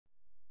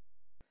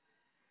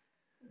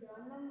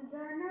Janam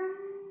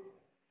Namaste.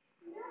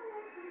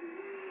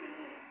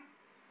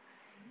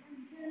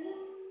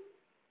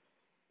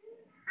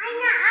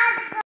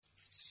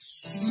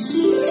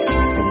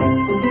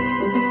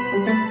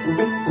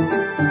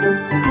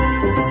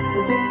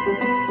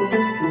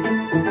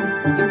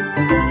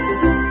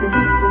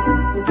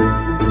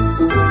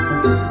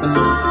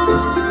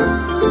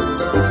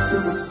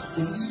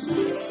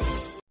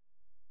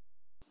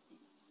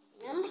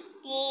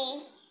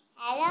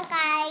 Hello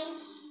guys.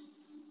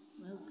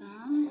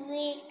 Welcome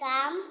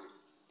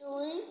to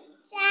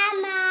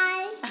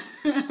channel.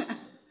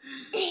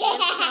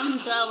 Welcome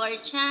to our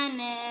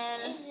channel.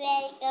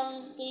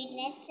 Welcome to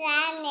the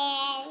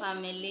channel.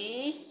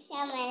 Family.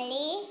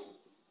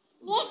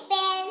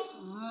 Nephil.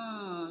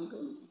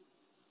 Good.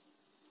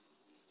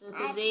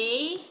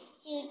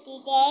 So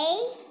today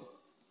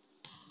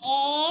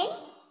and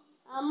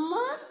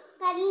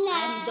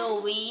I'm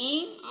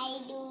doing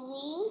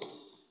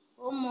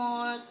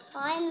homework.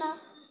 And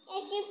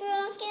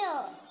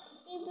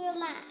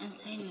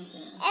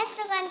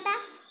Esto canta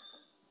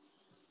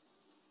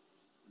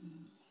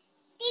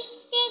tic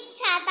tic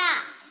छाता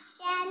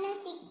piano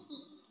tic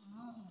tic.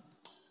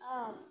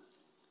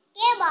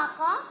 ¿Qué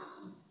bako?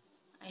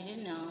 I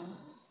don't know.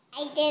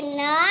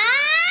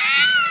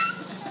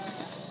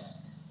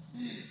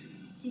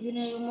 Sige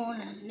na yung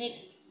muna.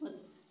 Next. What?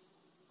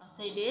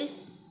 After this?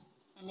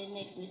 And then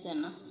next this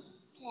ano?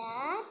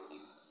 Plat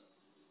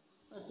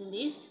What's in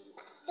this?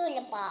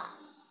 Patulpa.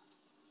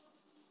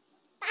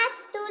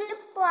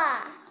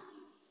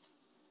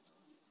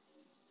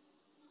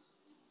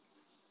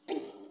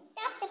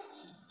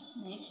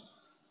 Next.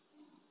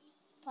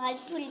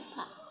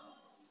 Patulpa.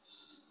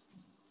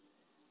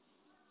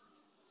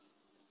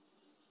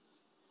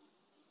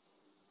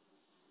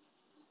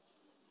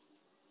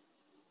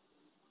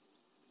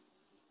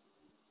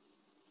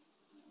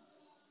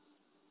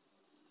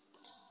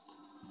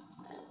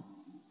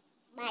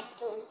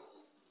 Batul.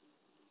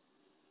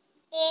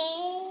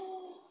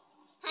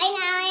 Hai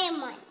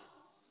naman.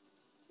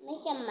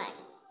 Macam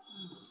mana?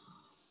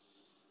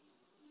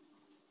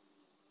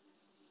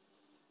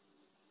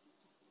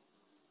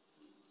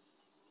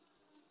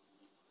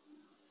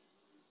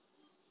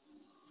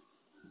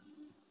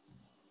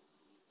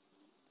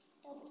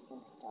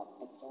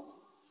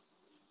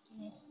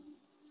 Next.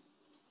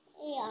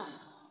 Iya.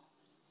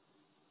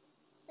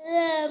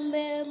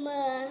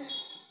 Mama.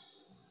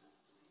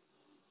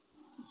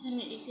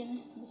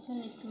 This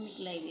one need to make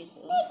like this.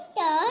 Oh.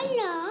 Ito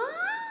na.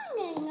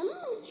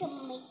 Macam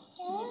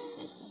itu.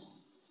 This one.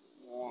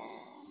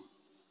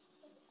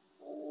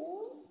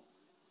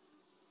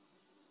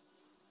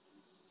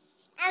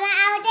 Ama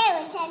out there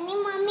with me,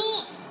 mommy.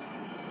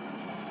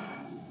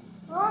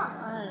 Oh.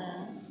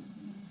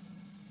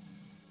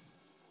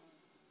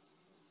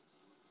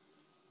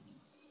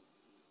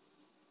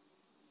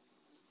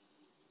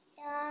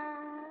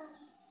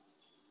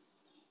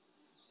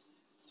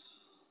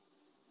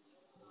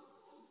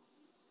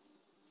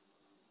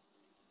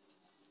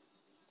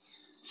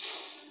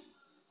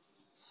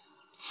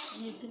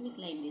 You need to make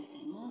like this,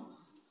 no?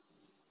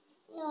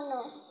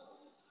 No.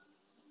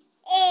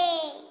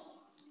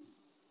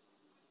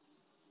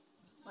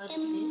 What's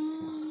this?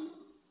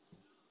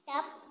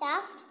 Tap.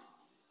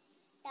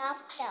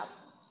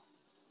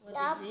 What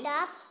is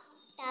this?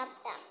 Tap.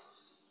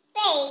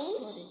 Pay.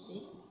 What is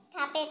this?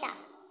 Tap it up.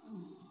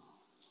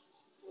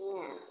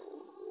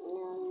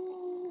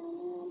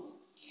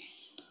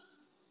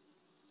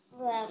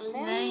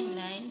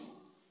 Line.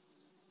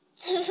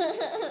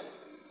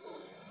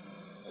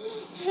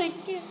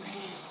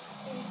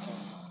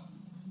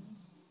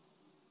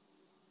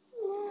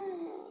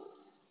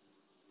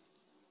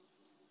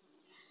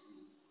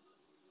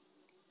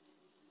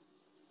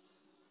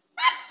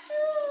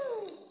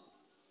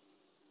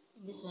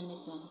 This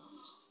one.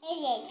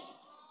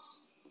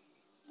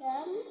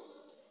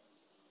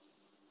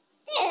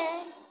 Yes.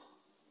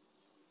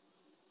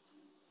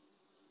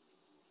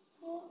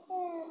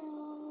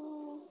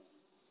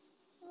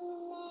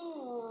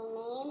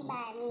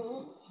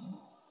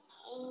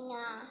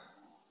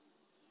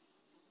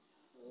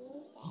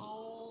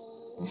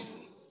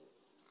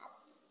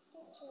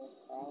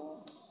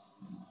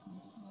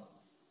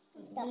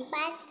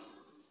 Tempat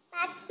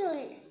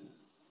patul.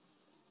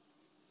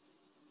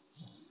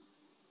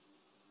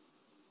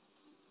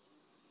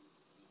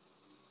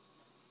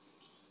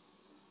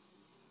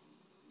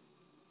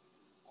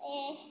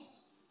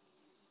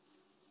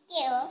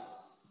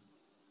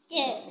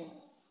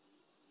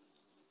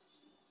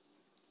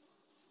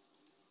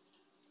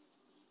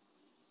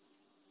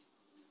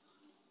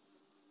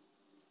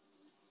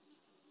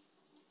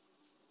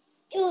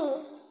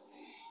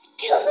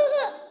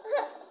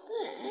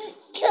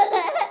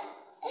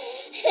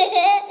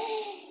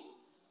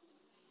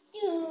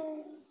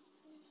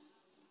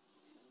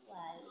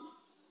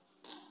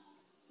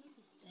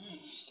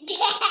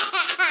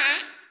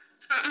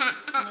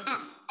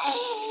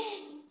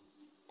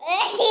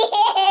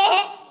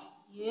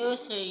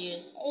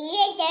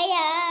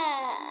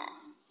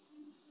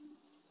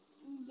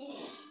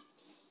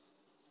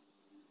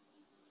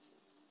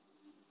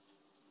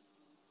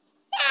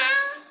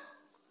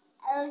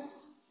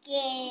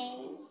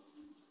 again.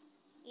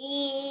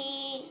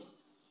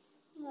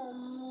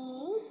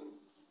 Mommy.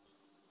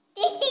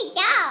 This is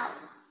down.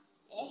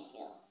 This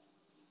is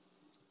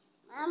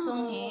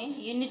Song hai.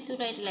 You need to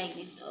write like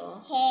this.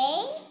 Oh.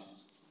 Hey.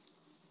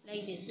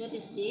 Like this. What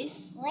is this?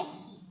 What is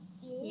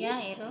this? Yeah,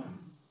 arrow.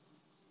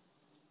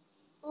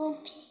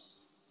 Oops.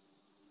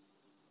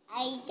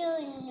 I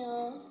don't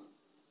know.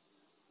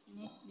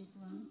 Next, this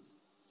one.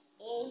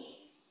 Is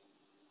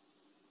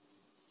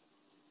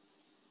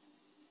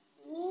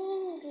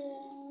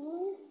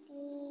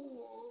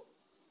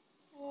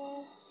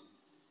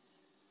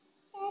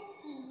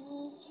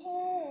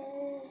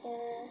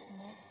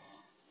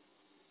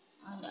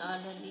And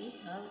already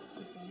have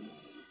this one.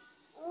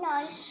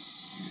 no.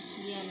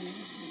 Yeah.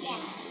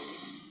 Yeah.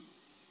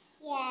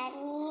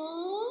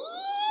 Yummy.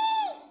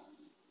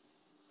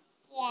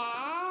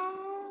 Yeah.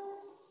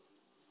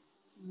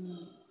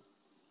 Mm.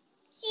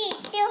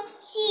 Situ.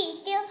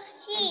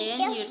 And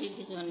then you read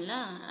this one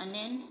lah. And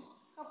then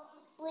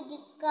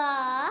Kapudika.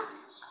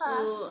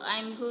 so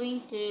I'm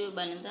going to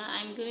Banata.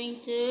 I'm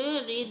going to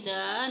read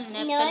the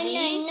No.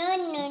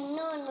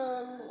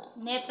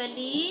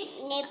 Nepali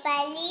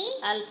Nepali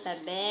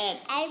alphabet.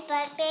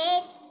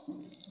 alphabet.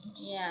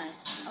 Yes.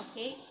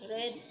 Okay.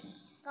 Read.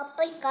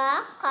 Kapudika.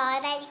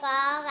 Kadalika.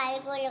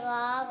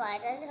 Kalkulika.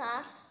 Kadalika.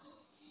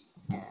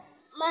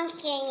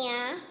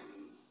 Maksudnya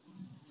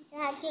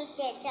satu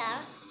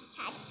ceca,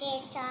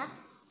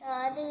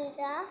 dua,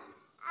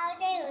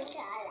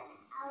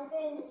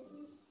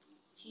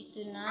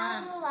 Situ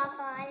na.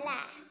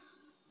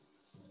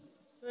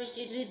 First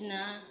you read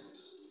na.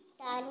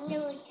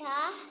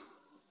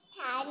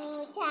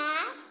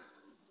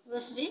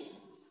 What's this?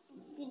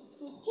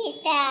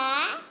 Cita,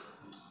 I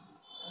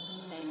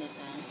don't like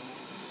that.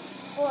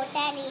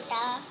 kota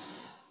lita,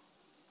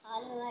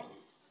 alwat,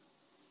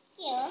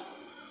 kyo,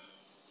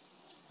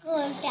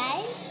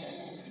 kodal,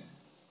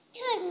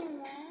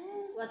 tunma,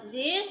 What's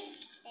this?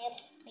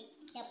 tepik,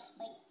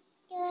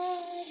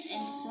 And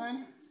this one?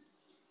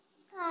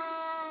 ka,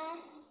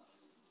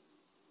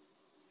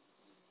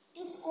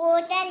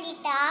 kota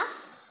lita,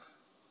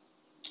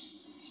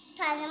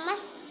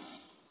 tanmas,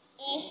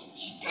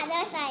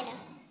 tanasana,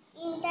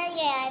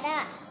 intergada,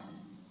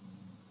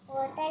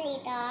 kota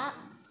lita,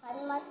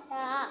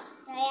 tanmasta,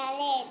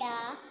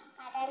 dayaleda,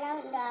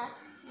 kadalanda,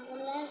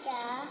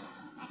 nagumada,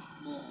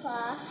 atipa,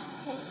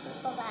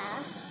 chanpukaba,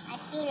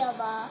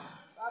 atilaba,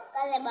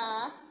 wakalaba,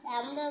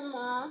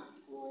 lambama,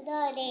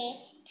 udare,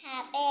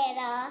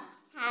 tapera,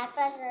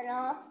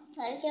 hapasaro,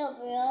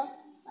 tolchobro,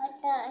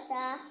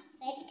 otasa,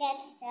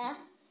 petkasa,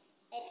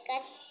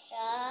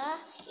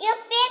 you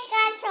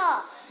petkaso,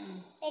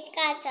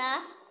 petkasa,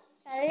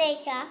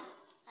 salesa,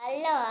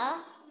 allo,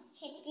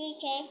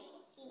 chetiche,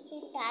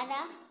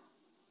 tinchintara,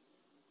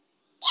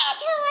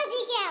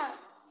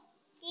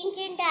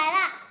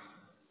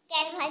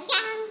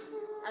 tinchintara,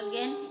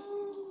 Again?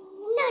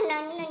 No.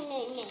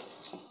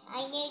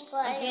 I get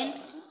Again?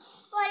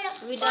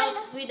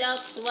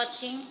 Without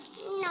watching?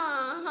 No.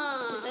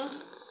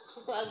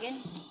 Ito again?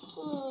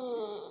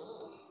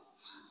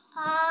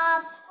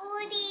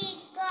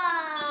 Paprika.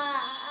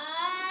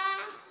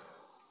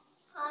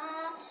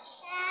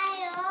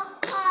 Kapsayoka.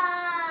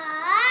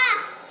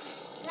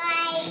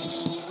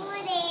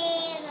 Gaigurega.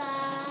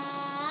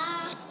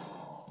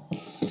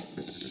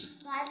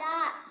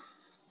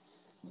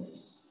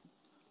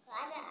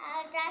 Kada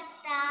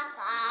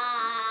adastaka.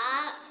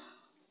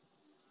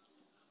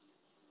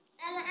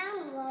 Ano?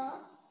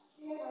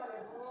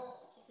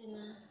 Ito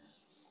na.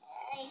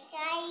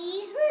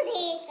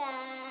 Gaigurega.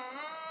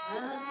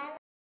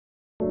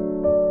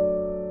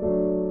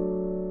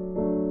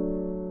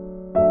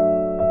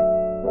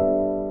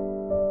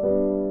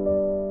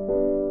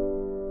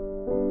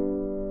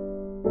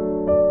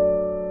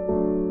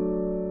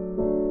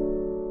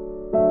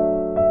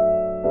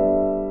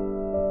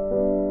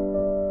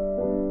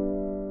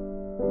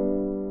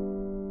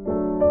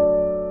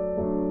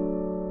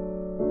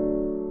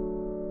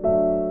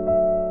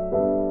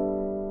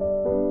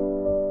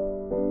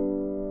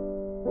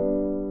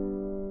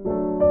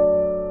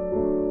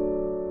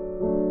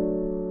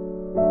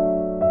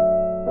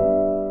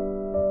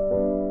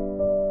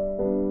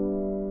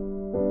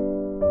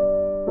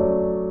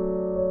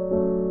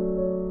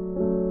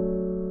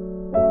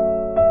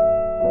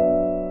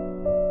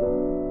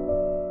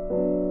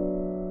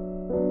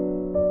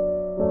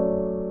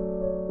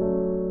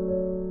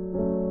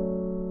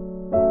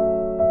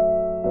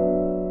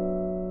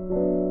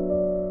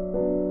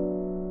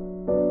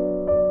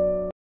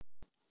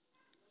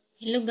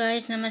 Hello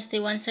guys, namaste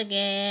once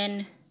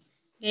again.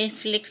 Guys,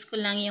 flex ko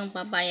lang yung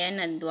papaya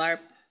na dwarf.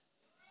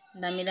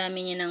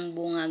 Dami-dami niya ng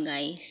bunga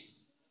guys.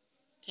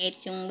 Kahit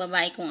yung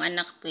babae kong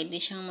anak, pwede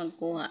siyang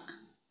magkuha.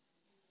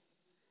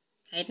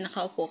 Kahit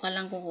nakaupo ka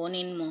lang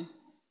kukunin mo.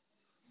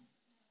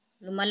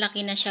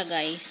 Lumalaki na siya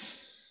guys.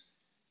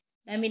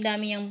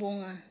 Dami-dami yung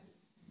bunga.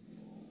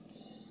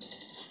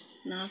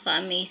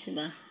 Nakaka-amaze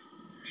ba?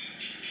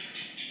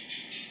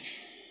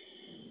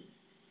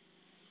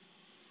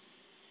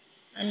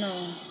 Ano?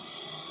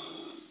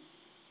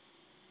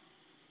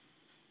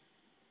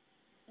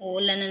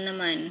 Uulan na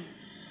naman.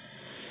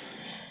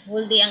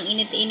 Whole day ang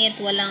init-init,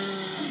 walang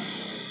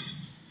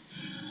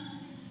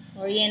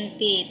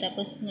kuryente.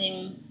 Tapos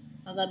ngayong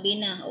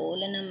paggabi na,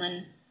 uulan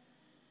naman.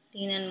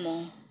 Tingnan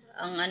mo,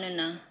 ang ano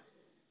na,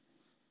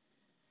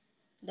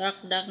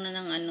 dark na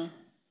ng ano,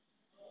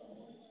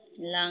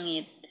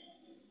 langit.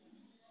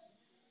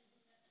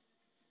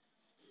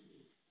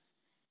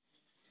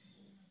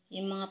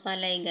 Yung mga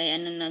palay guys,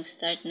 ano,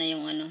 nag-start na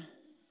yung ano,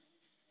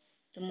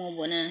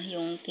 tumubo na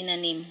yung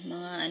tinanim,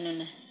 mga ano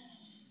na,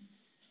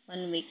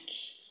 1 week.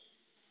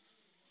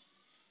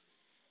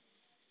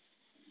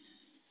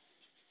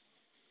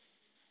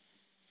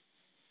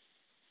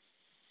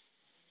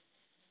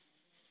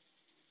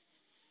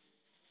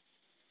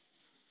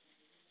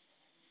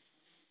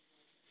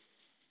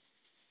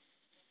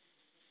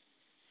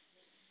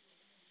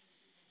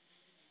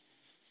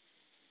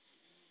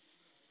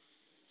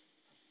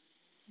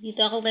 Dito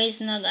ako guys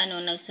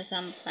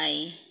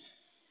nagsasampay.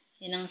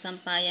 Yan ang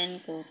sampayan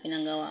ko,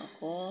 pinagawa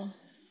ko.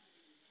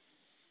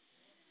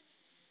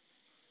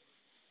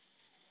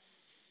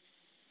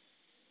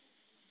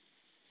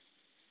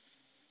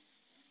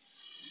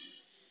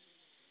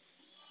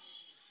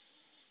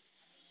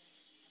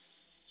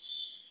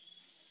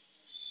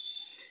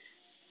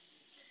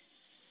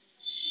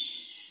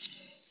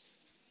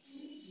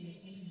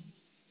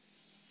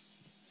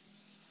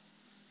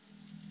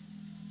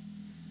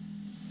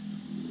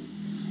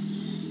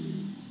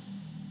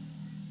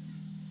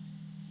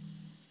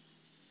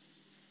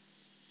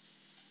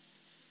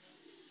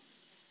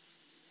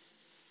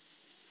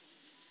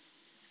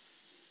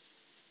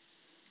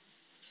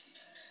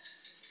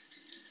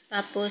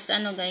 Tapos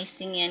ano guys,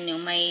 tingnan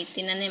nyo, may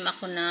tinanim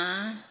ako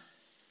na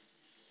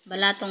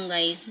balatong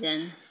guys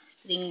dyan,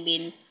 string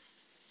beans.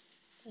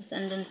 Tapos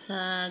andun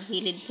sa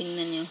gilid,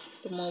 tingnan nyo,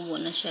 tumubo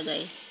na siya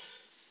guys.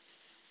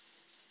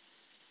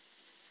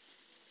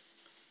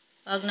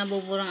 Pag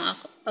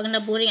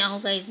naburing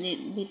ako guys,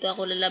 dito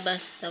ako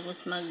lalabas, tapos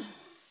mag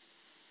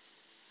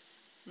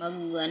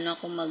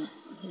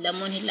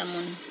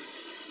hilamon.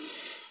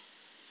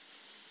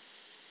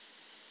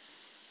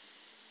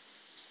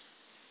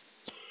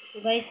 So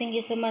guys, thank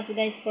you so much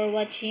guys for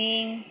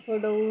watching. For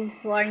those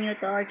who are new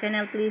to our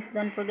channel, please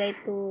don't forget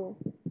to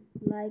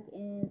like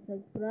and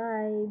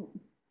subscribe.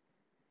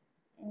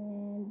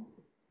 And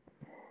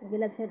give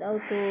a shout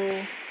out to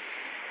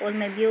all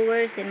my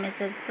viewers and my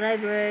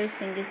subscribers.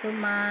 Thank you so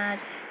much.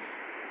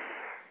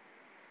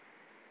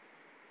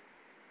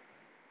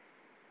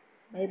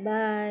 Bye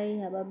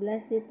bye. Have a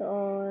blessed day to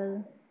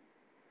all.